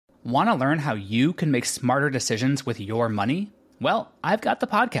Want to learn how you can make smarter decisions with your money? Well, I've got the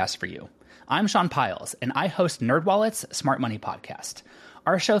podcast for you. I'm Sean Piles, and I host NerdWallet's Smart Money Podcast.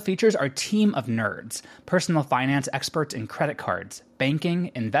 Our show features our team of nerds, personal finance experts in credit cards,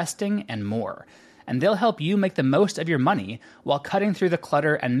 banking, investing, and more. And they'll help you make the most of your money while cutting through the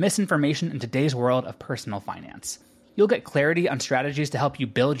clutter and misinformation in today's world of personal finance. You'll get clarity on strategies to help you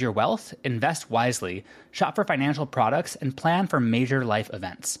build your wealth, invest wisely, shop for financial products, and plan for major life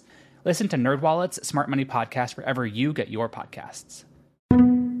events. Listen to NerdWallet's Smart Money Podcast wherever you get your podcasts.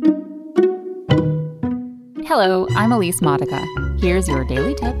 Hello, I'm Elise Modica. Here's your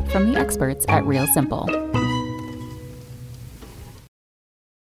daily tip from the experts at Real Simple.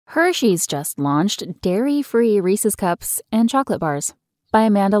 Hershey's just launched dairy-free Reese's Cups and chocolate bars by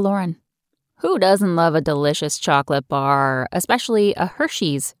Amanda Lauren. Who doesn't love a delicious chocolate bar, especially a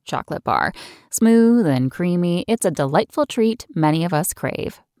Hershey's chocolate bar? Smooth and creamy, it's a delightful treat many of us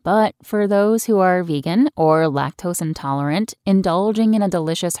crave. But for those who are vegan or lactose intolerant, indulging in a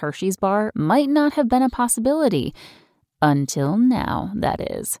delicious Hershey's bar might not have been a possibility. Until now, that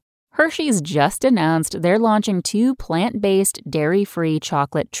is. Hershey's just announced they're launching 2 plant-based, dairy-free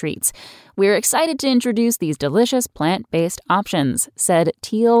chocolate treats. We're excited to introduce these delicious plant-based options, said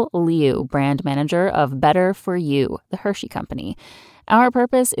Teal Liu, brand manager of Better For You, the Hershey company. Our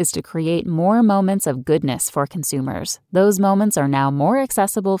purpose is to create more moments of goodness for consumers. Those moments are now more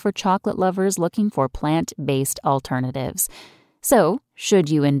accessible for chocolate lovers looking for plant-based alternatives. So, should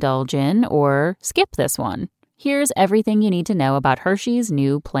you indulge in or skip this one? Here's everything you need to know about Hershey's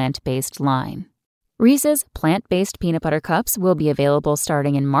new plant-based line. Reese's plant-based peanut butter cups will be available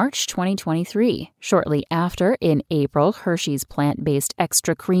starting in March 2023. Shortly after, in April, Hershey's plant-based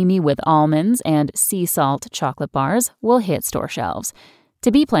extra creamy with almonds and sea salt chocolate bars will hit store shelves.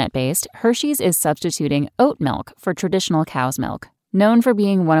 To be plant-based, Hershey's is substituting oat milk for traditional cow's milk. Known for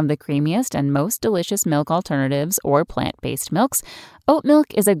being one of the creamiest and most delicious milk alternatives or plant-based milks, oat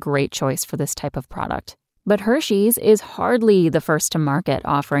milk is a great choice for this type of product. But Hershey's is hardly the first to market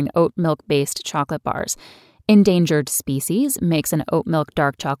offering oat milk-based chocolate bars. Endangered Species makes an oat milk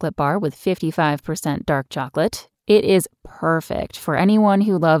dark chocolate bar with 55% dark chocolate. It is perfect for anyone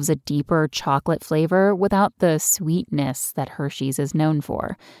who loves a deeper chocolate flavor without the sweetness that Hershey's is known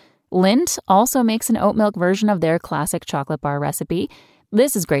for. Lindt also makes an oat milk version of their classic chocolate bar recipe.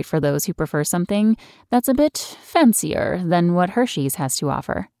 This is great for those who prefer something that's a bit fancier than what Hershey's has to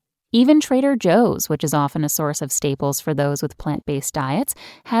offer. Even Trader Joe's, which is often a source of staples for those with plant-based diets,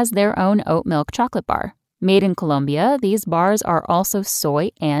 has their own oat milk chocolate bar. Made in Colombia, these bars are also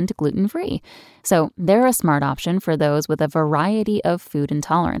soy and gluten-free, so they're a smart option for those with a variety of food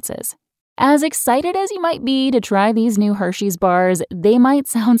intolerances. As excited as you might be to try these new Hershey's bars, they might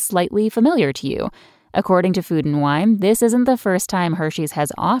sound slightly familiar to you. According to Food & Wine, this isn't the first time Hershey's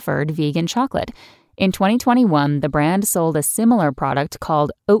has offered vegan chocolate. In 2021, the brand sold a similar product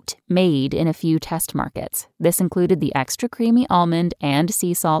called Oat Made in a few test markets. This included the extra creamy almond and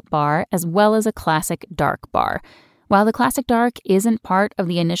sea salt bar, as well as a classic dark bar. While the classic dark isn't part of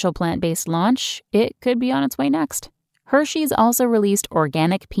the initial plant-based launch, it could be on its way next. Hershey's also released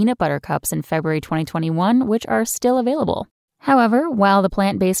organic peanut butter cups in February 2021, which are still available. However, while the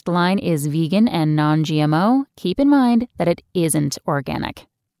plant-based line is vegan and non-GMO, keep in mind that it isn't organic.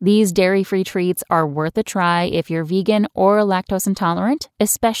 These dairy-free treats are worth a try if you're vegan or lactose intolerant,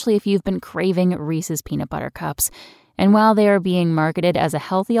 especially if you've been craving Reese's peanut butter cups. And while they are being marketed as a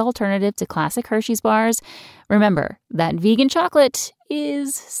healthy alternative to classic Hershey's bars, remember that vegan chocolate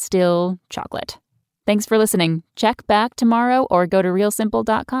is still chocolate. Thanks for listening. Check back tomorrow or go to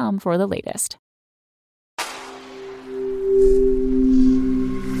realsimple.com for the latest.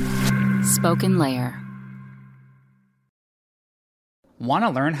 Spoken Layer. Want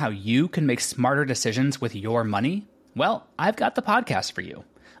to learn how you can make smarter decisions with your money? Well, I've got the podcast for you.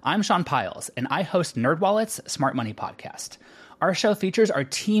 I'm Sean Piles, and I host NerdWallet's Smart Money Podcast. Our show features our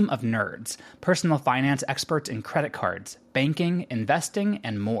team of nerds, personal finance experts in credit cards, banking, investing,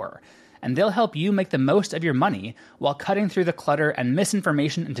 and more. And they'll help you make the most of your money while cutting through the clutter and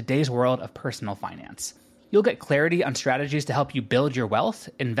misinformation in today's world of personal finance. You'll get clarity on strategies to help you build your wealth,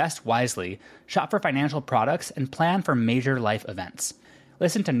 invest wisely, shop for financial products, and plan for major life events.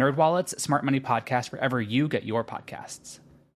 Listen to NerdWallet's Smart Money Podcast wherever you get your podcasts.